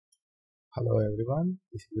Hello everyone,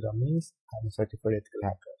 this is Ramesh. I'm a certified ethical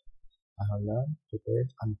hacker. I have learned,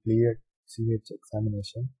 prepared, and cleared CEH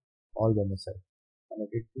examination all by myself. And I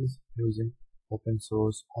did this using open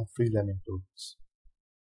source or free learning tools.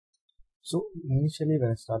 So initially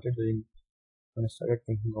when I started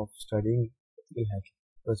thinking of studying ethical hacking,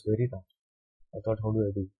 it was very tough. I thought, how do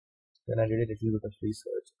I do? Then I did a little bit of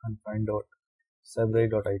research and find out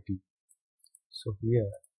cybersecurity. So here,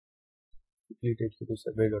 quickly take you to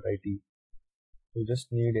cybersecurity. You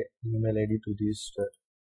just need an email ID to register.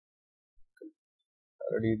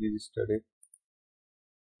 Already registered it.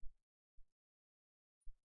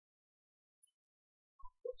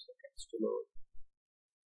 Seconds to load.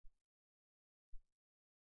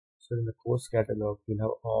 So in the course catalog, you'll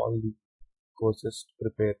have all the courses to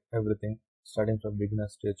prepare everything, starting from beginner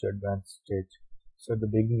stage to advanced stage. So at the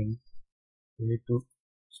beginning, you need to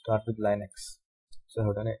start with Linux. So I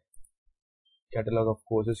have done a catalog of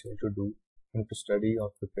courses you need to do, you need to study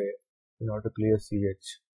or prepare in order to clear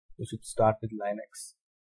CH. You should start with Linux,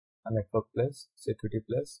 and Network Plus, Security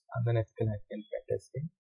Plus, and then Ethical Hacking and Pen Testing,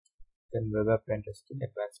 then Web App Pen Testing,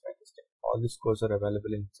 Advanced Pen Testing. All these courses are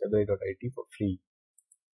available in cyber.it for free.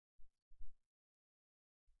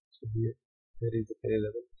 So here is the career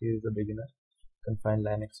level. Here is the beginner. You can find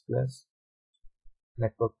Linux Plus,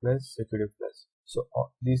 Network Plus, Security Plus. So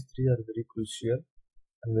these three are very crucial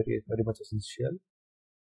and very much essential.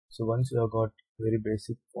 So once you have got very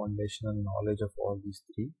basic foundational knowledge of all these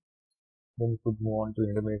three, then you could move on to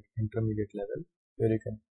intermediate level where you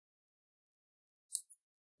can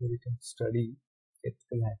study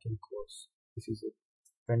ethical hacking course. This is it.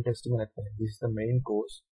 Pen testing and ethical hacking. This is the main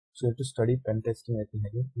course. So to study pen testing and ethical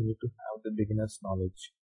hacking, you need to have the beginner's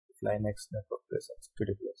knowledge of Linux, Network Plus, and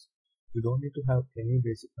Security Plus. You don't need to have any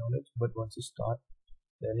basic knowledge, but once you start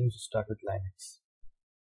learning, you start with Linux,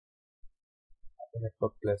 and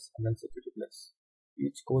Network Plus, and then Security Plus.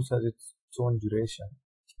 Each course has its own duration.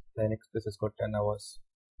 Linux Plus has got 10 hours.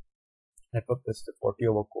 Network Plus is a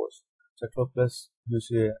 40-hour course. Network Plus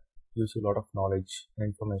gives you a lot of knowledge and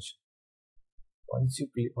information. Once you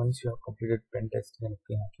have completed pen testing and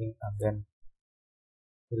ethical hacking, and then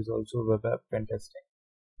there is also web app pen testing,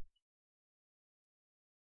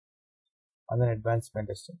 and then advanced pen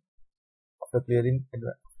testing. After preparing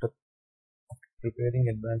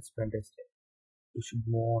advanced pen testing, you should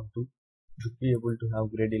be able to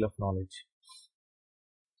have great deal of knowledge.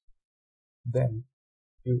 Then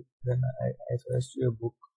I suggest you a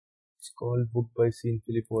book. It's called Book by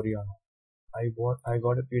Philip Oriyano. I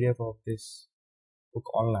got a PDF of this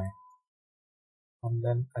book online, and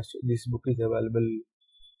then this book is available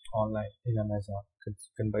online in Amazon. You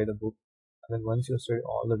can buy the book, and then once you study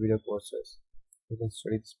all the video courses, you can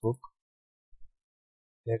study this book.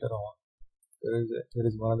 Later on, there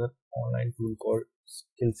is one other online tool called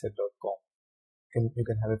skillset.com. You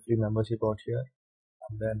can have a free membership out here,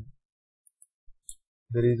 and then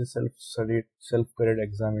there is a self-graded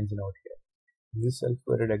exam engine out here. In this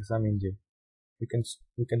self-graded exam engine, you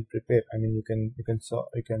can prepare. I mean, you can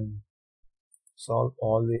solve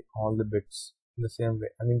all the bits in the same way.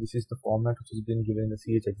 I mean, this is the format which has been given in the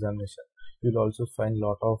CH examination. You'll also find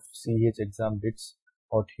lot of CH exam bits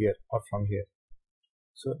out here or from here.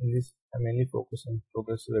 So in this, I mainly focus on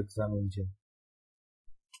progressive exam engine,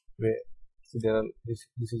 where this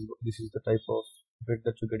is the type of bit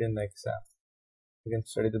that you get in the exam. You can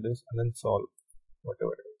study this and then solve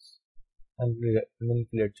whatever it is, and then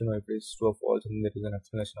let you know if it is true or false, and there is an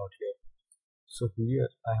explanation out here. So here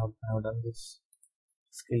I have done this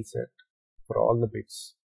skill set for all the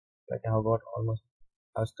bits. Like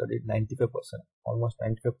I've studied 95%, almost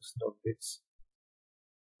 95% of bits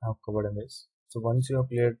I have covered in this. So once you have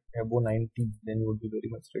cleared above 90, then you would be very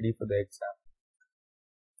much ready for the exam.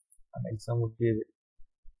 An exam would be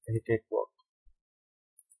a cakewalk.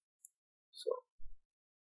 So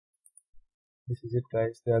this is it,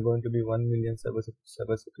 guys. There are going to be 1 million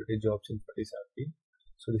cybersecurity jobs in 2017.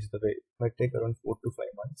 So this is the way. It might take around 4 to 5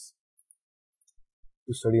 months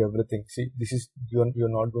to study everything. See, you're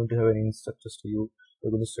not going to have any instructors to you.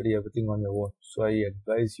 You're going to study everything on your own. So I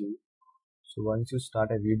advise you. So once you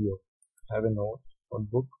start a video, have a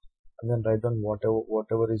notebook, and then write down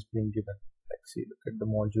whatever is being given. Like, see, look at the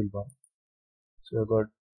module 1. So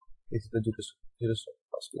this is the jurist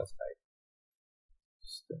first class guide.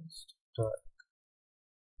 Start.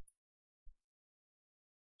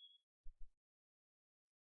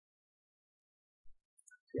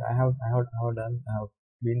 See, I have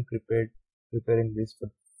been preparing this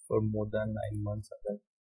for more than 9 months, and then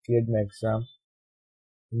cleared my exam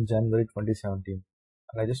in January 2017.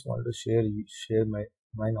 And I just wanted to share my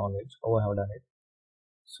knowledge, how I have done it.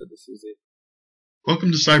 So this is it.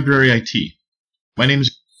 Welcome to Cyber IT. My name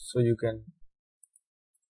is... So you can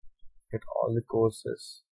get all the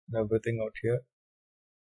courses and everything out here.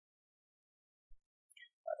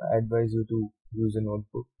 I advise you to use a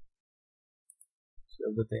notebook.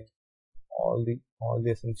 So everything, all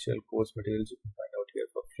the essential course materials you can find out here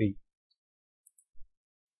for free.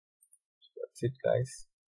 So that's it, guys.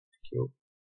 Thank you.